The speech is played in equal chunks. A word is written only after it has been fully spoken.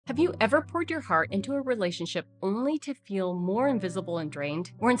Have you ever poured your heart into a relationship only to feel more invisible and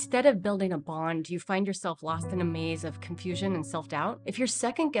drained? Or instead of building a bond, you find yourself lost in a maze of confusion and self-doubt? If you're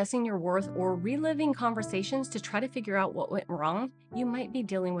second guessing your worth or reliving conversations to try to figure out what went wrong, you might be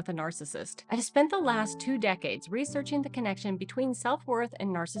dealing with a narcissist. I've spent the last 2 decades researching the connection between self-worth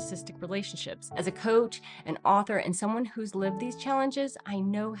and narcissistic relationships. As a coach, an author, and someone who's lived these challenges, I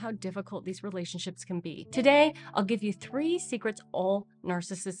know how difficult these relationships can be. Today, I'll give you 3 secrets all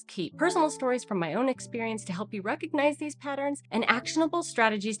narcissists keep, personal stories from my own experience to help you recognize these patterns, and actionable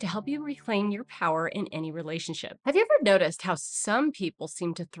strategies to help you reclaim your power in any relationship. Have you ever noticed how some people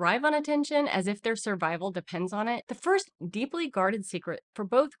seem to thrive on attention as if their survival depends on it? The first deeply guarded secret for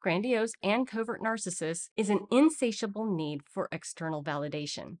both grandiose and covert narcissists is an insatiable need for external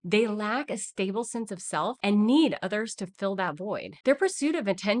validation. They lack a stable sense of self and need others to fill that void. Their pursuit of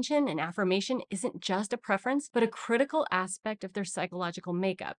attention and affirmation isn't just a preference, but a critical aspect of their psychological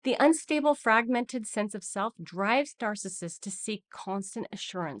makeup. The unstable, fragmented sense of self drives narcissists to seek constant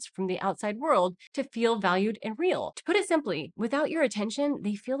assurance from the outside world to feel valued and real. To put it simply, without your attention,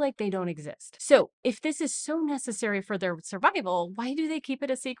 they feel like they don't exist. So, if this is so necessary for their survival, why do they keep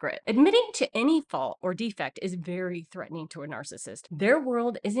it a secret? Admitting to any fault or defect is very threatening to a narcissist. Their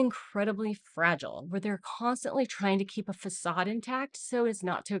world is incredibly fragile, where they're constantly trying to keep a facade intact so as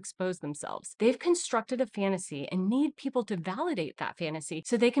not to expose themselves. They've constructed a fantasy and need people to validate that fantasy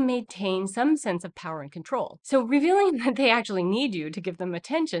so they can maintain some sense of power and control. So revealing that they actually need you to give them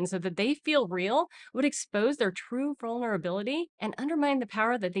attention so that they feel real would expose their true vulnerability and undermine the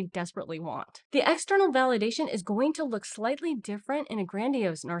power that they desperately want. The external validation is going to look slightly different in a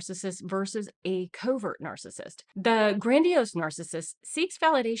grandiose narcissist versus a covert narcissist. The grandiose narcissist seeks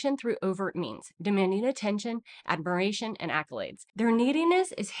validation through overt means, demanding attention, admiration, and accolades. Their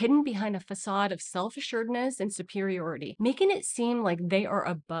neediness is hidden behind a facade of self-assuredness and superiority, making it seem like they are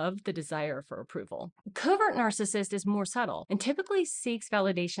above the desire for approval. A covert narcissist is more subtle and typically seeks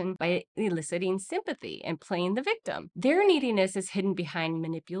validation by eliciting sympathy and playing the victim. Their neediness is hidden behind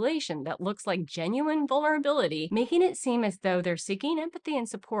manipulation that looks like genuine vulnerability, making it seem as though they're seeking empathy and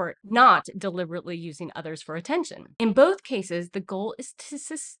support, not deliberately using others for attention. In both cases, the goal is to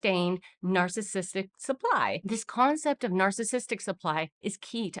sustain narcissistic supply. This concept of narcissistic supply is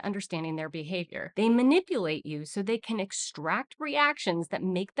key to understanding their behavior. They manipulate you so they can extract reactions that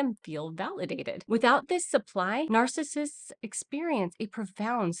make them feel validated. Without this supply, narcissists experience a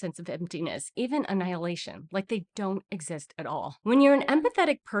profound sense of emptiness, even annihilation, like they don't exist at all. When you're an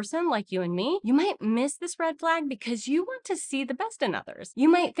empathetic person like you and me, you might miss this red flag because you want to see the best in others. You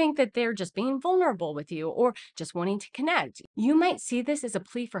might think that they're just being vulnerable with you or just wanting to connect. You might see this as a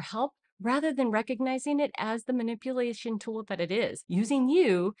plea for help rather than recognizing it as the manipulation tool that it is, using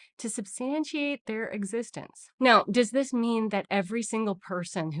you to substantiate their existence. Now, does this mean that every single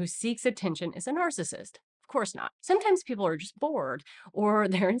person who seeks attention is a narcissist? Of course not. Sometimes people are just bored, or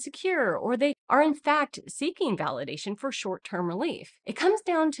they're insecure, or they are in fact seeking validation for short-term relief. It comes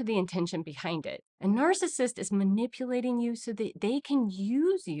down to the intention behind it. A narcissist is manipulating you so that they can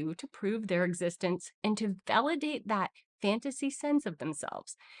use you to prove their existence and to validate that fantasy sense of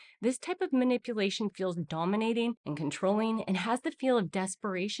themselves. This type of manipulation feels dominating and controlling and has the feel of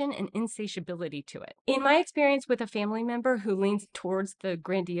desperation and insatiability to it. In my experience with a family member who leans towards the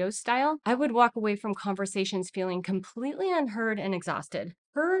grandiose style, I would walk away from conversations feeling completely unheard and exhausted.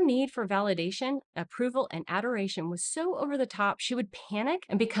 Her need for validation, approval, and adoration was so over the top, she would panic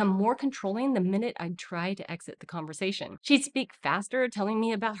and become more controlling the minute I'd try to exit the conversation. She'd speak faster, telling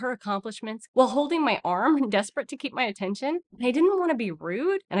me about her accomplishments while holding my arm, desperate to keep my attention. I didn't want to be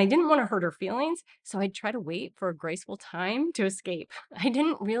rude and I didn't want to hurt her feelings, so I'd try to wait for a graceful time to escape. I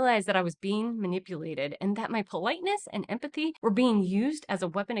didn't realize that I was being manipulated and that my politeness and empathy were being used as a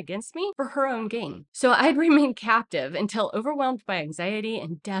weapon against me for her own gain. So I'd remain captive until, overwhelmed by anxiety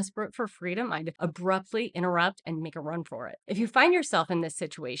and desperate for freedom, I'd abruptly interrupt and make a run for it. If you find yourself in this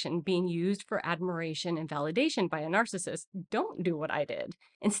situation, being used for admiration and validation by a narcissist, don't do what I did.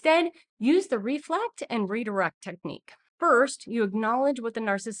 Instead, use the reflect and redirect technique. First, you acknowledge what the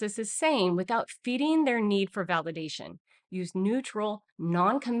narcissist is saying without feeding their need for validation. Use neutral,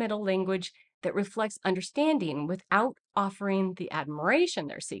 non-committal language that reflects understanding without offering the admiration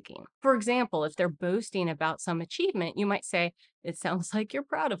they're seeking. For example, if they're boasting about some achievement, you might say, "It sounds like you're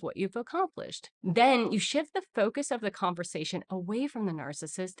proud of what you've accomplished." Then you shift the focus of the conversation away from the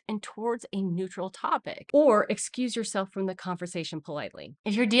narcissist and towards a neutral topic, or excuse yourself from the conversation politely.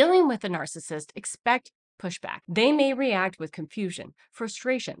 If you're dealing with a narcissist, expect pushback. They may react with confusion,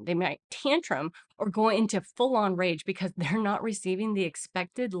 frustration, they might tantrum, or go into full-on rage because they're not receiving the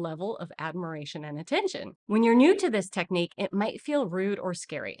expected level of admiration and attention. When you're new to this technique, it might feel rude or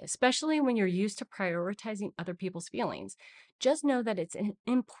scary, especially when you're used to prioritizing other people's feelings. Just know that it's an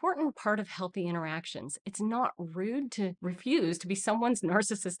important part of healthy interactions. It's not rude to refuse to be someone's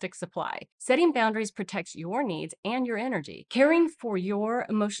narcissistic supply. Setting boundaries protects your needs and your energy. Caring for your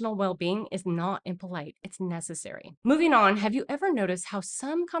emotional well-being is not impolite, it's necessary. Moving on, have you ever noticed how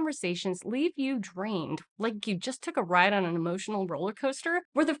some conversations leave you drained, like you just took a ride on an emotional roller coaster?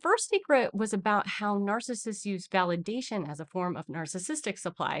 Where the first secret was about how narcissists use validation as a form of narcissistic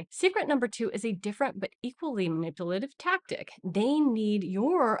supply, secret number 2 is a different but equally manipulative tactic. They need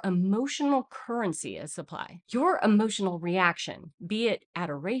your emotional currency as supply. Your emotional reaction, be it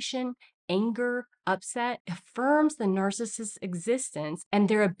adoration, anger, upset, affirms the narcissist's existence and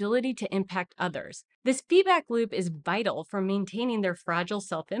their ability to impact others. This feedback loop is vital for maintaining their fragile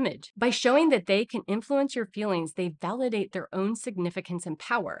self-image. By showing that they can influence your feelings, they validate their own significance and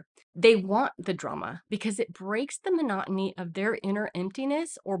power. They want the drama because it breaks the monotony of their inner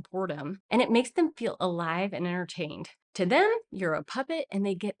emptiness or boredom, and it makes them feel alive and entertained. To them, you're a puppet, and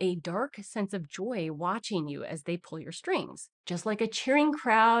they get a dark sense of joy watching you as they pull your strings. Just like a cheering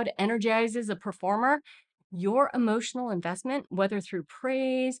crowd energizes a performer, your emotional investment, whether through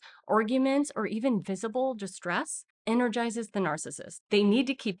praise, arguments, or even visible distress, energizes the narcissist. They need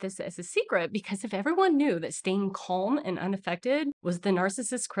to keep this as a secret because if everyone knew that staying calm and unaffected was the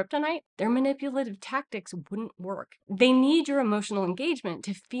narcissist's kryptonite, their manipulative tactics wouldn't work. They need your emotional engagement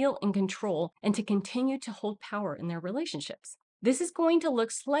to feel in control and to continue to hold power in their relationships. This is going to look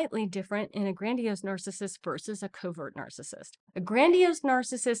slightly different in a grandiose narcissist versus a covert narcissist. A grandiose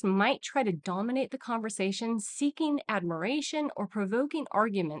narcissist might try to dominate the conversation, seeking admiration or provoking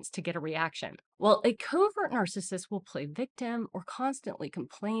arguments to get a reaction, while a covert narcissist will play victim or constantly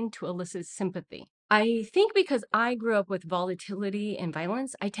complain to elicit sympathy. I think because I grew up with volatility and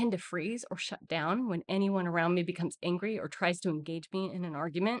violence, I tend to freeze or shut down when anyone around me becomes angry or tries to engage me in an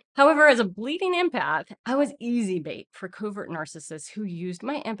argument. However, as a bleeding empath, I was easy bait for covert narcissists who used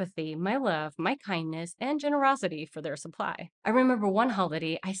my empathy, my love, my kindness, and generosity for their supply. I remember one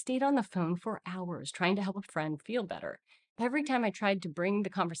holiday, I stayed on the phone for hours trying to help a friend feel better. Every time I tried to bring the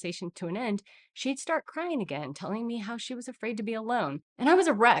conversation to an end, she'd start crying again, telling me how she was afraid to be alone. And I was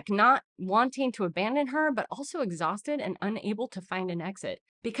a wreck, not wanting to abandon her, but also exhausted and unable to find an exit.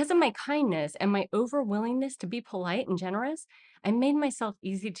 Because of my kindness and my overwillingness to be polite and generous, I made myself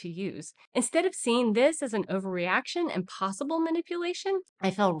easy to use. Instead of seeing this as an overreaction and possible manipulation, I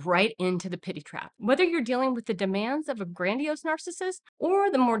fell right into the pity trap. Whether you're dealing with the demands of a grandiose narcissist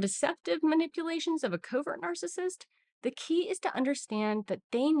or the more deceptive manipulations of a covert narcissist, the key is to understand that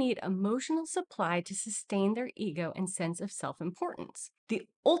they need emotional supply to sustain their ego and sense of self-importance. The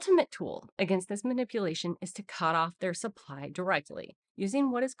ultimate tool against this manipulation is to cut off their supply directly, using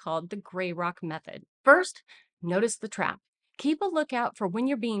what is called the gray rock method. First, notice the trap. Keep a lookout for when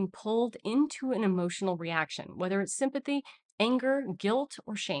you're being pulled into an emotional reaction, whether it's sympathy, anger, guilt,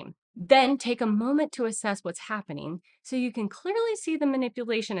 or shame. Then take a moment to assess what's happening so you can clearly see the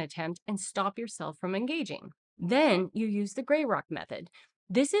manipulation attempt and stop yourself from engaging. Then you use the gray rock method.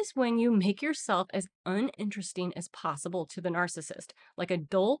 This is when you make yourself as uninteresting as possible to the narcissist, like a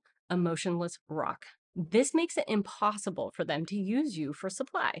dull, emotionless rock. This makes it impossible for them to use you for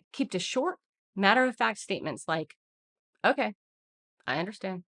supply. Keep to short, matter-of-fact statements like, okay, I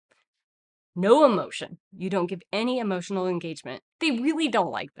understand. No emotion. You don't give any emotional engagement. They really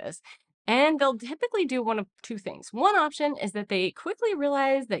don't like this. And they'll typically do one of two things. One option is that they quickly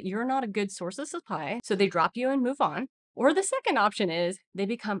realize that you're not a good source of supply, so they drop you and move on. Or the second option is they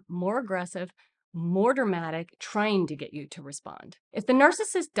become more aggressive, more dramatic, trying to get you to respond. If the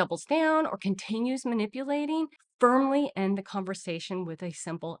narcissist doubles down or continues manipulating, firmly end the conversation with a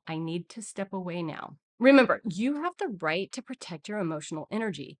simple, I need to step away now. Remember, you have the right to protect your emotional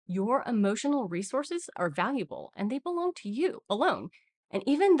energy. Your emotional resources are valuable and they belong to you alone. And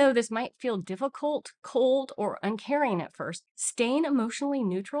even though this might feel difficult, cold, or uncaring at first, staying emotionally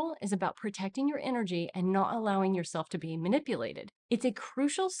neutral is about protecting your energy and not allowing yourself to be manipulated. It's a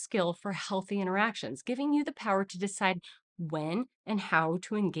crucial skill for healthy interactions, giving you the power to decide when and how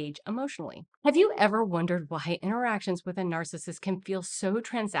to engage emotionally. Have you ever wondered why interactions with a narcissist can feel so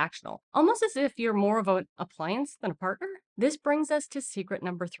transactional, almost as if you're more of an appliance than a partner? This brings us to secret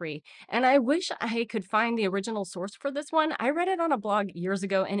number 3, and I wish I could find the original source for this one. I read it on a blog years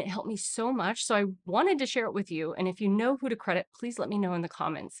ago and it helped me so much, so I wanted to share it with you, and if you know who to credit, please let me know in the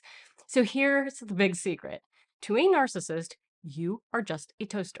comments. So here's the big secret. To a narcissist, you are just a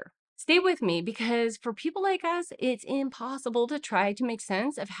toaster. Stay with me because for people like us, it's impossible to try to make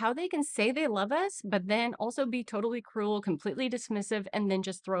sense of how they can say they love us, but then also be totally cruel, completely dismissive, and then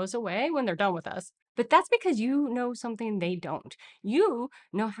just throw us away when they're done with us. But that's because you know something they don't. You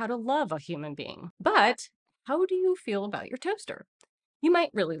know how to love a human being. But how do you feel about your toaster? You might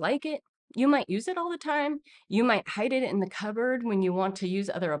really like it. You might use it all the time. You might hide it in the cupboard when you want to use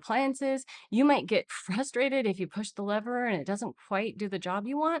other appliances. You might get frustrated if you push the lever and it doesn't quite do the job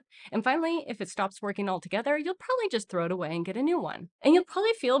you want. And finally, if it stops working altogether, you'll probably just throw it away and get a new one. And you'll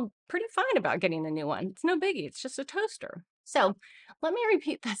probably feel pretty fine about getting a new one. It's no biggie, it's just a toaster. So let me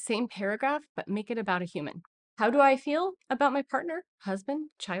repeat that same paragraph, but make it about a human. How do I feel about my partner, husband,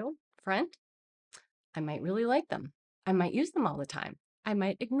 child, friend? I might really like them. I might use them all the time. I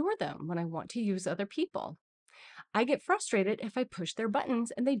might ignore them when I want to use other people. I get frustrated if I push their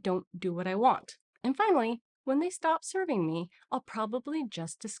buttons and they don't do what I want. And finally, when they stop serving me, I'll probably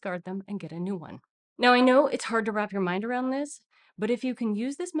just discard them and get a new one. Now, I know it's hard to wrap your mind around this, but if you can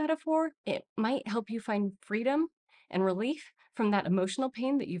use this metaphor, it might help you find freedom and relief from that emotional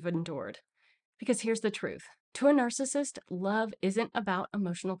pain that you've endured. Because here's the truth. To a narcissist, love isn't about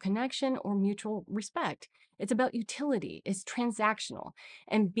emotional connection or mutual respect. It's about utility, it's transactional.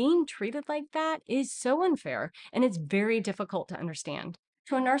 And being treated like that is so unfair, and it's very difficult to understand.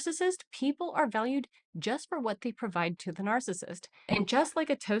 To a narcissist, people are valued just for what they provide to the narcissist. And just like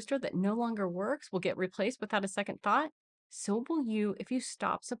a toaster that no longer works will get replaced without a second thought, so will you if you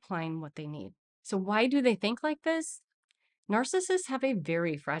stop supplying what they need. So, why do they think like this? Narcissists have a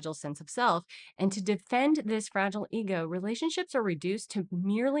very fragile sense of self, and to defend this fragile ego, relationships are reduced to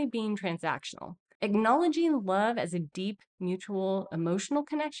merely being transactional. Acknowledging love as a deep, mutual, emotional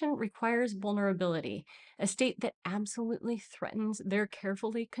connection requires vulnerability, a state that absolutely threatens their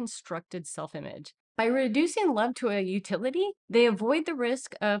carefully constructed self image. By reducing love to a utility, they avoid the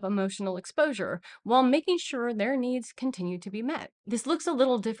risk of emotional exposure while making sure their needs continue to be met. This looks a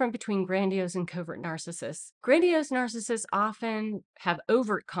little different between grandiose and covert narcissists. Grandiose narcissists often have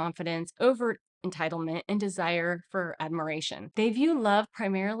overt confidence, overt entitlement, and desire for admiration. They view love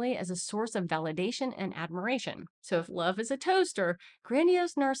primarily as a source of validation and admiration. So if love is a toaster,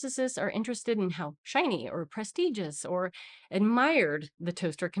 grandiose narcissists are interested in how shiny or prestigious or admired the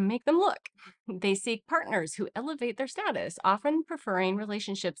toaster can make them look. They seek partners who elevate their status, often preferring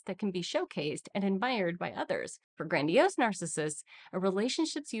relationships that can be showcased and admired by others. For grandiose narcissists, a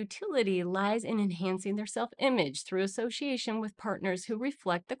relationship's utility lies in enhancing their self-image through association with partners who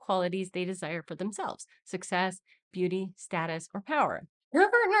reflect the qualities they desire for themselves: success, beauty, status, or power.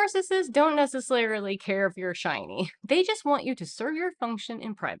 Covert narcissists don't necessarily care if you're shiny. They just want you to serve your function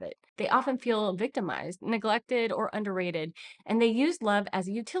in private. They often feel victimized, neglected, or underrated, and they use love as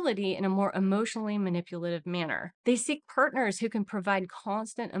a utility in a more emotionally manipulative manner. They seek partners who can provide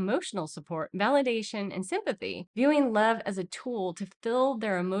constant emotional support, validation, and sympathy, viewing love as a tool to fill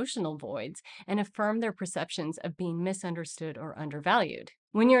their emotional voids and affirm their perceptions of being misunderstood or undervalued.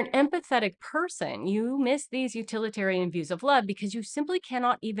 When you're an empathetic person, you miss these utilitarian views of love because you simply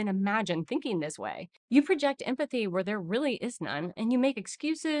cannot even imagine thinking this way. You project empathy where there really is none, and you make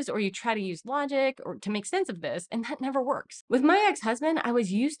excuses or you try to use logic or to make sense of this, and that never works. With my ex-husband, I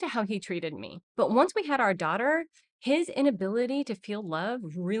was used to how he treated me. But once we had our daughter, his inability to feel love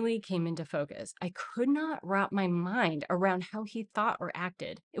really came into focus. I could not wrap my mind around how he thought or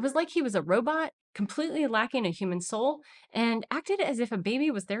acted. It was like he was a robot, completely lacking a human soul, and acted as if a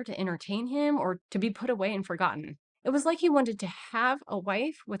baby was there to entertain him or to be put away and forgotten. It was like he wanted to have a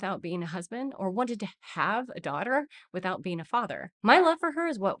wife without being a husband, or wanted to have a daughter without being a father. My love for her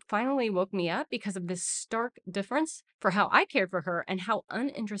is what finally woke me up because of this stark difference for how I cared for her and how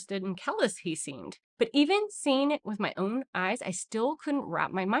uninterested and callous he seemed. But even seeing it with my own eyes, I still couldn't wrap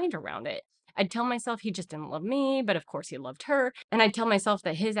my mind around it. I'd tell myself he just didn't love me, but of course he loved her. And I'd tell myself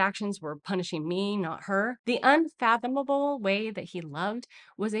that his actions were punishing me, not her. The unfathomable way that he loved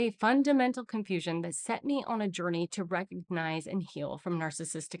was a fundamental confusion that set me on a journey to recognize and heal from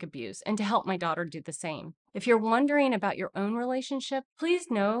narcissistic abuse and to help my daughter do the same. If you're wondering about your own relationship,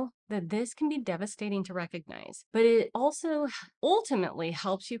 please know that this can be devastating to recognize, but it also ultimately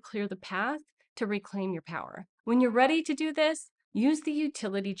helps you clear the path to reclaim your power. When you're ready to do this, use the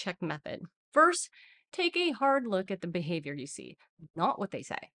utility check method. First, take a hard look at the behavior you see, not what they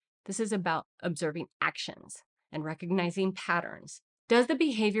say. This is about observing actions and recognizing patterns. Does the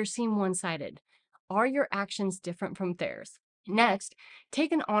behavior seem one-sided? Are your actions different from theirs? Next,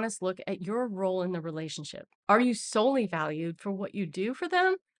 take an honest look at your role in the relationship. Are you solely valued for what you do for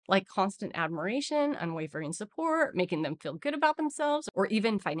them, like constant admiration, unwavering support, making them feel good about themselves, or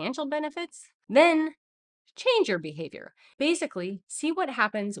even financial benefits? Then change your behavior. Basically, see what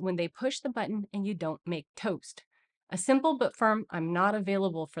happens when they push the button and you don't make toast. A simple but firm, I'm not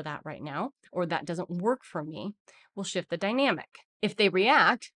available for that right now, or that doesn't work for me, will shift the dynamic. If they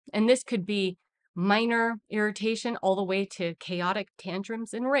react, and this could be minor irritation all the way to chaotic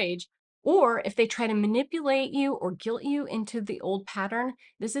tantrums and rage, or if they try to manipulate you or guilt you into the old pattern,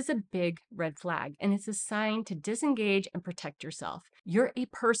 this is a big red flag, and it's a sign to disengage and protect yourself. You're a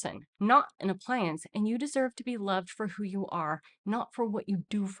person, not an appliance, and you deserve to be loved for who you are, not for what you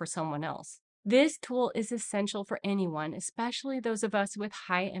do for someone else. This tool is essential for anyone, especially those of us with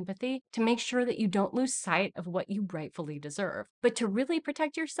high empathy, to make sure that you don't lose sight of what you rightfully deserve. But to really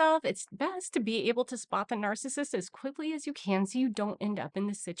protect yourself, it's best to be able to spot the narcissist as quickly as you can so you don't end up in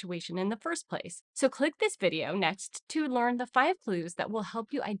this situation in the first place. So click this video next to learn the 5 clues that will help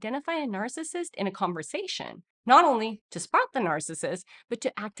you identify a narcissist in a conversation. Not only to spot the narcissist, but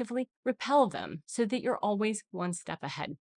to actively repel them so that you're always one step ahead.